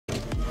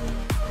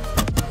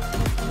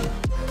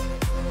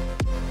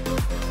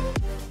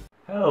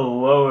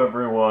Hello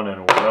everyone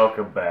and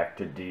welcome back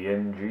to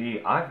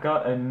DNG. I've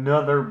got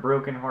another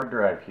broken hard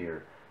drive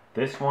here.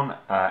 This one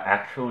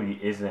actually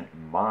isn't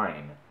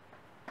mine.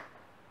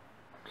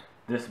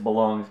 This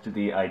belongs to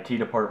the IT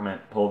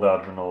department, pulled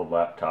out of an old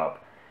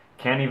laptop.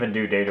 Can't even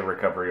do data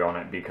recovery on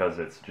it because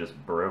it's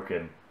just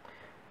broken.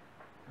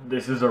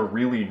 This is a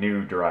really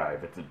new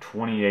drive. It's a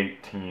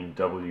 2018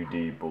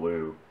 WD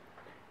Blue.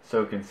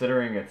 So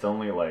considering it's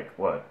only like,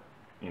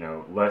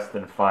 less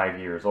than 5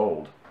 years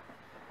old,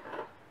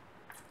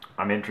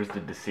 I'm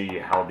interested to see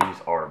how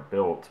these are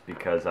built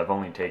because I've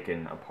only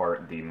taken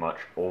apart the much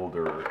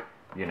older,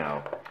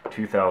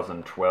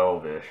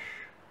 2012-ish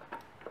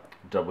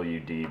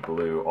WD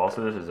Blue.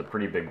 Also, this is a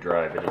pretty big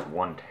drive. It is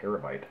 1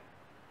 terabyte.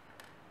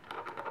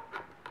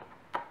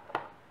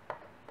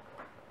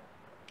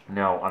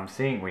 Now, I'm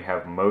seeing we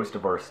have most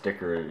of our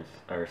stickers,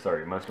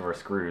 most of our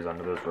screws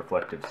under those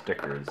reflective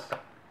stickers,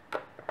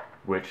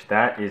 which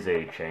that is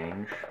a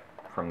change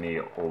from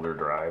the older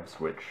drives,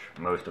 which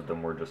most of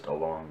them were just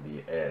along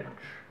the edge,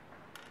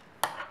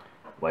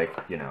 like,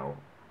 a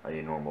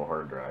normal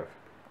hard drive.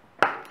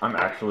 I'm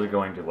actually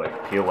going to,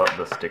 peel up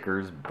the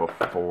stickers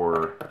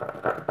before...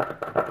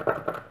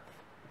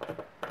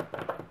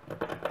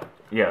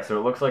 Yeah, so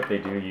it looks like they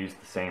do use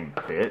the same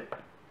bit,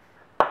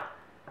 but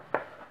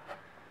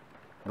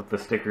the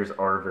stickers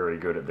are very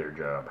good at their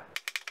job.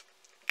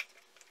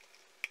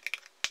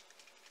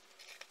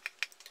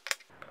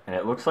 And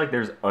it looks like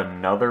there's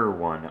another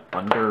one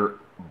under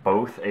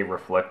both a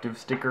reflective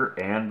sticker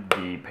and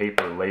the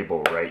paper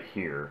label right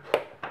here.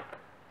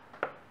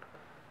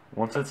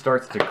 Once it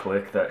starts to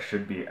click, that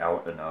should be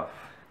out enough.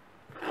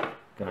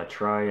 Gonna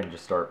try and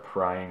just start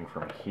prying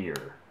from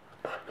here.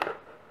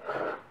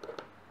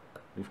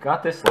 We've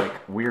got this,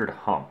 weird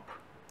hump.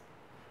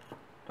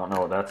 Don't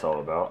know what that's all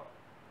about.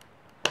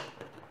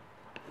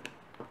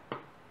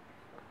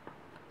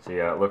 So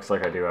yeah, it looks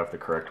like I do have the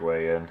correct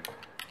way in.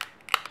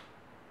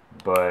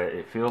 But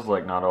it feels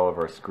like not all of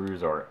our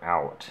screws are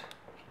out.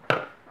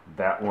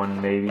 That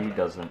one maybe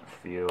doesn't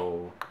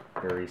feel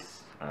very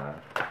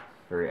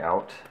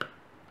out.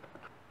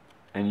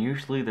 And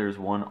usually there's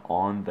one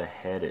on the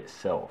head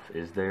itself.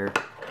 Is there?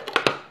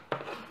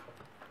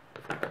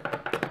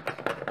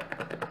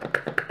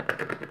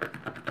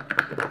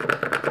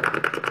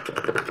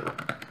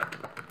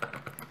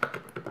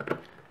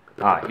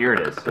 Ah, here it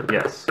is.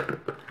 Yes.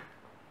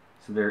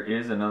 So there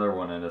is another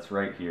one and it's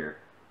right here.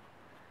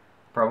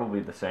 Probably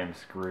the same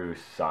screw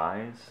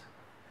size.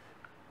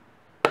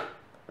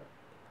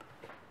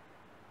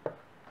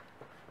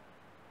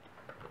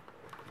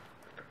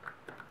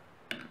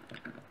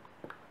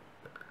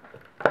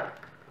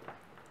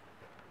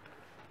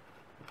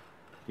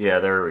 Yeah,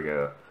 there we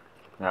go.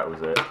 That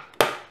was it.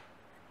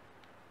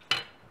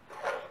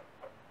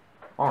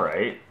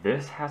 Alright,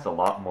 this has a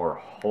lot more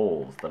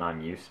holes than I'm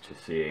used to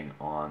seeing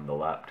on the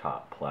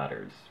laptop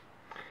platters.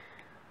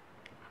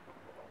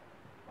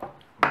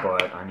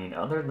 But, I mean,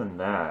 other than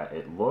that,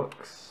 it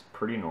looks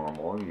pretty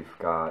normal. You've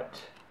got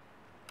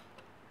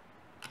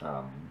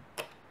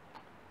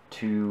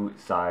 2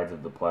 sides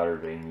of the platter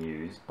being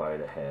used by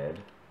the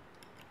head.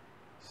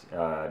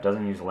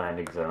 Doesn't use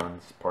landing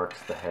zones,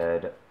 parks the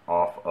head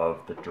off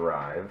of the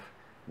drive,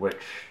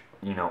 which,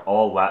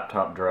 all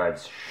laptop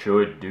drives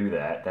should do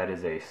that. That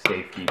is a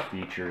safety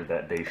feature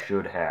that they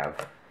should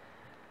have.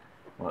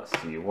 Let's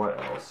see,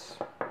 what else?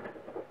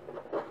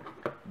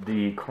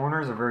 The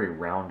corners are very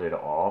rounded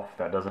off.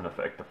 That doesn't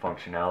affect the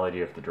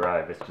functionality of the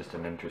drive. It's just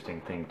an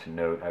interesting thing to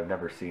note. I've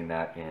never seen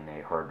that in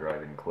a hard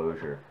drive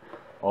enclosure.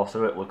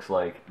 Also, it looks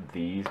like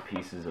these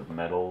pieces of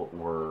metal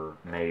were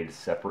made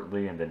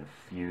separately and then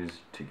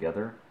fused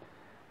together.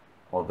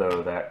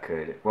 Although that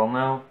could...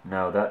 Well,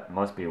 no, that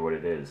must be what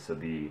it is. So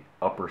the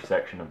upper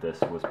section of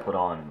this was put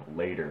on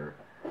later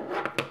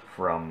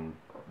from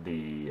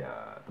the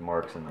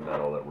marks in the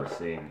metal that we're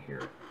seeing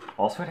here.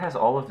 Also, it has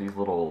all of these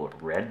little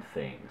red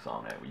things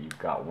on it. You've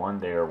got one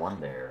there,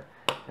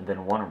 and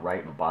then one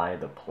right by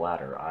the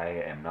platter.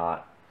 I'm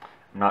not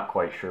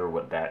quite sure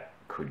what that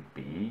could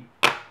be.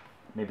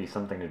 Maybe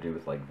something to do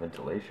with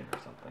ventilation or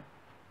something.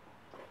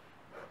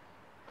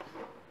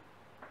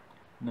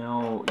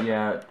 No,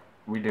 yeah,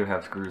 we do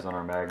have screws on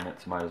our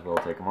magnets. Might as well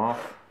take them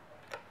off.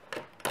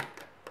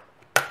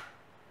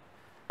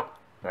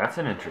 That's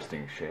an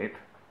interesting shape.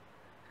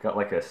 It's got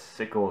a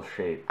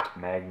sickle-shaped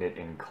magnet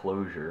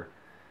enclosure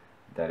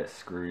that it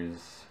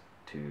screws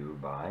to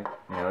by.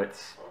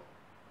 It's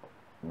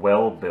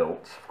well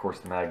built. Of course,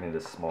 the magnet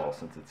is small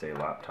since it's a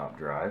laptop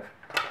drive.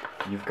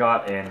 You've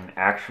got an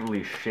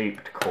actually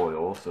shaped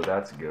coil, so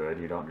that's good.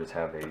 You don't just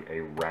have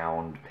a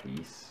round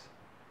piece.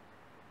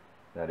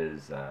 That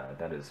is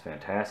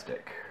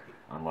fantastic.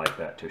 Unlike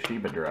that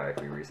Toshiba drive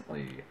we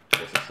recently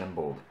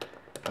disassembled.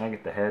 Can I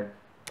get the head?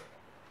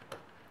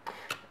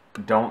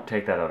 Don't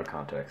take that out of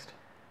context.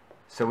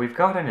 So we've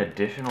got an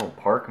additional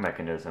park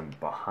mechanism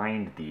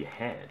behind the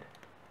head.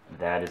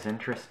 That is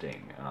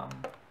interesting. I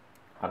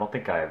don't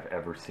think I've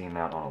ever seen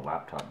that on a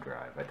laptop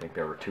drive. I think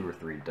there were 2 or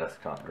 3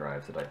 desktop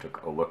drives that I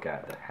took a look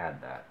at that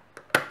had that.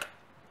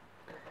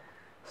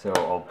 So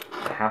I'll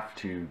have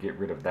to get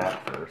rid of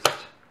that first.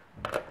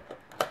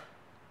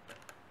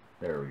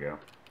 There we go.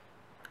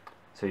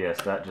 So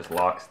yes, that just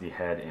locks the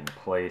head in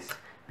place.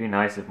 It'd be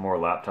nice if more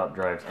laptop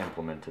drives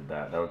implemented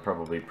that. That would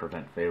probably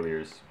prevent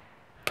failures.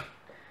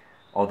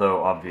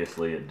 Although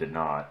obviously it did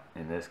not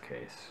in this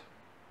case.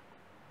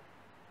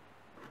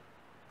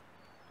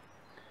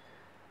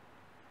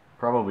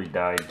 Probably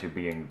died to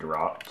being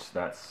dropped.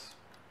 That's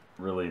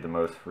really the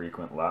most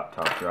frequent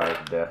laptop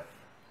drive death.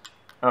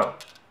 Oh.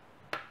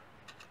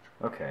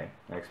 Okay.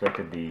 I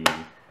expected the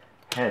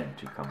head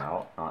to come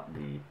out, not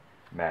the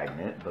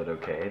magnet, but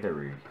okay, there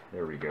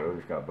we go.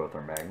 We've got both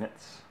our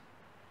magnets.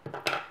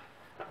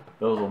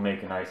 Those will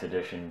make a nice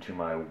addition to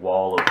my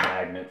wall of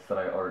magnets that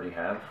I already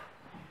have.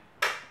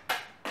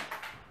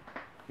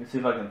 You can see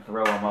if I can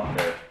throw them up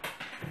there.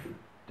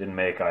 Didn't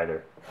make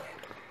either.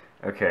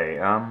 Okay,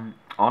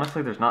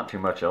 honestly there's not too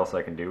much else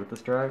I can do with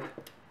this drive.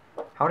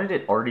 How did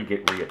it already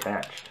get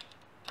reattached?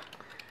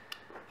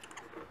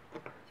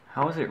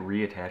 How is it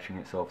reattaching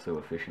itself so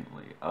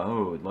efficiently?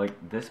 Oh,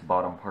 like this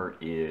bottom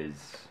part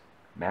is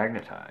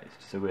magnetized,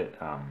 so it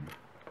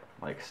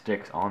like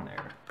sticks on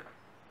there.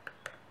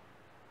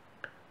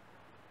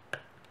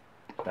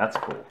 That's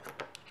cool.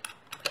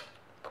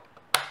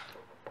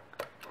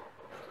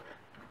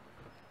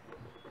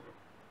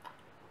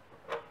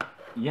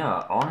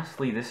 Yeah,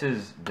 honestly, this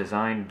is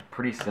designed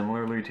pretty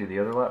similarly to the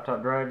other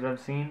laptop drives I've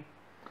seen.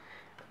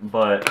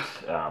 But,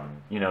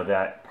 you know,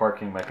 that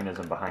parking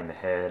mechanism behind the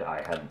head I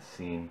hadn't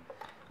seen.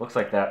 Looks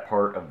like that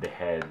part of the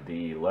head,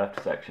 the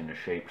left section, is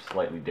shaped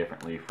slightly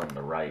differently from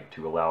the right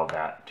to allow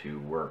that to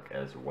work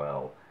as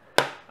well.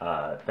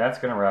 That's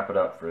going to wrap it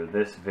up for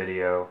this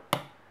video.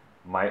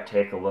 Might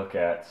take a look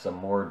at some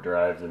more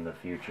drives in the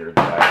future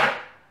that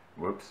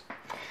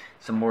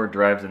some more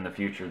drives in the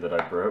future that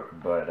I broke,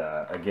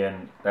 but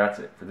again, that's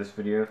it for this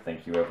video.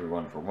 Thank you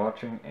everyone for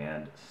watching,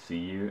 and see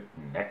you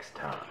next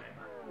time.